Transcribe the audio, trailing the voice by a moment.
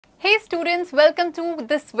Hey students, welcome to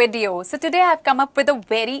this video. So today I have come up with a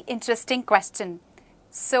very interesting question.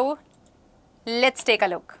 So let's take a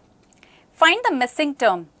look. Find the missing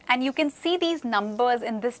term, and you can see these numbers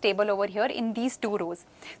in this table over here in these two rows.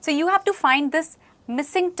 So you have to find this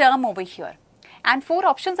missing term over here. And 4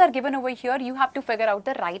 options are given over here. You have to figure out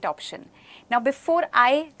the right option. Now before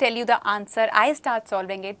I tell you the answer, I start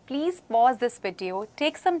solving it, please pause this video,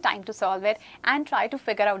 take some time to solve it and try to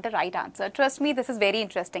figure out the right answer. Trust me, this is very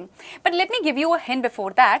interesting. But let me give you a hint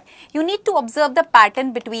before that. You need to observe the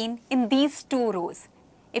pattern in these two rows.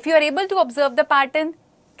 If you are able to observe the pattern,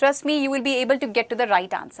 trust me, you will be able to get to the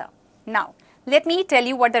right answer. Now, let me tell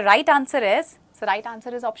you what the right answer is. So right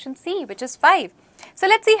answer is option C, which is 5. So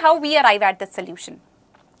let's see how we arrive at the solution.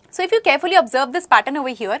 So if you carefully observe this pattern over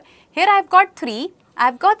here, here I've got 3,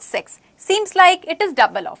 I've got 6. Seems like it is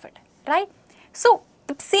double of it, right? So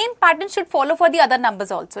the same pattern should follow for the other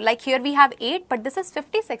numbers also. Like here we have 8, but this is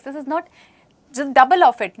 56. This is not just double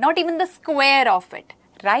of it, not even the square of it,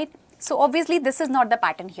 right? So obviously this is not the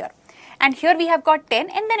pattern here. And here we have got 10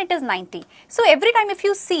 and then it is 90. So every time if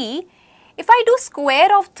you see, if I do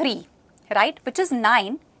square of 3, right, which is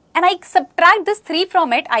 9, and I subtract this 3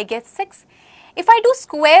 from it, I get 6. If I do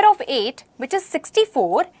square of 8, which is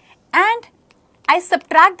 64, and I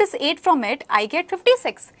subtract this 8 from it, I get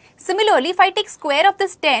 56. Similarly, if I take square of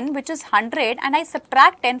this 10, which is 100, and I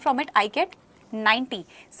subtract 10 from it, I get 90.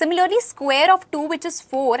 Similarly, square of 2, which is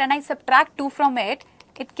 4, and I subtract 2 from it,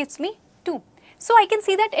 it gives me 2. So I can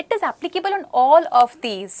see that it is applicable on all of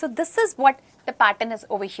these. So this is what the pattern is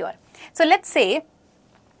over here. So let's say,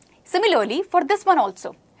 similarly, for this one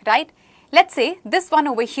also, right? Let's say this one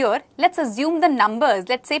over here, let's assume the numbers.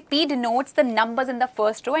 Let's say P denotes the numbers in the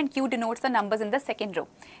first row and Q denotes the numbers in the second row,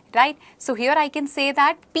 right? So here I can say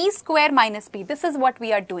that P square minus P, this is what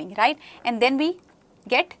we are doing, right? And then we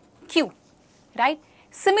get Q, right?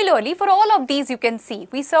 Similarly, for all of these you can see,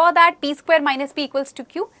 we saw that P square minus P equals to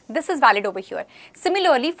Q. This is valid over here.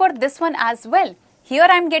 Similarly, for this one as well. Here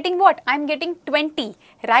I am getting what? I am getting 20,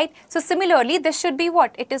 right? So similarly, this should be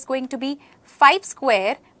what? It is going to be 5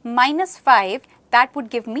 square minus 5, that would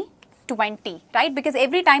give me 20, right? Because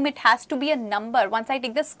every time it has to be a number. Once I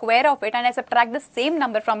take the square of it and I subtract the same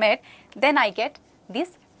number from it, then I get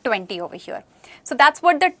this 20 over here. So that's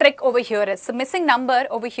what the trick over here is. So missing number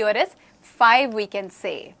over here is 5, we can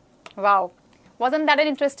say. Wow. Wasn't that an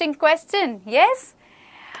interesting question? Yes?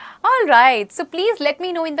 Alright, so please let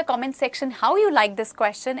me know in the comment section how you like this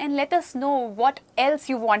question and let us know what else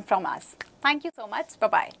you want from us. Thank you so much.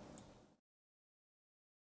 Bye-bye.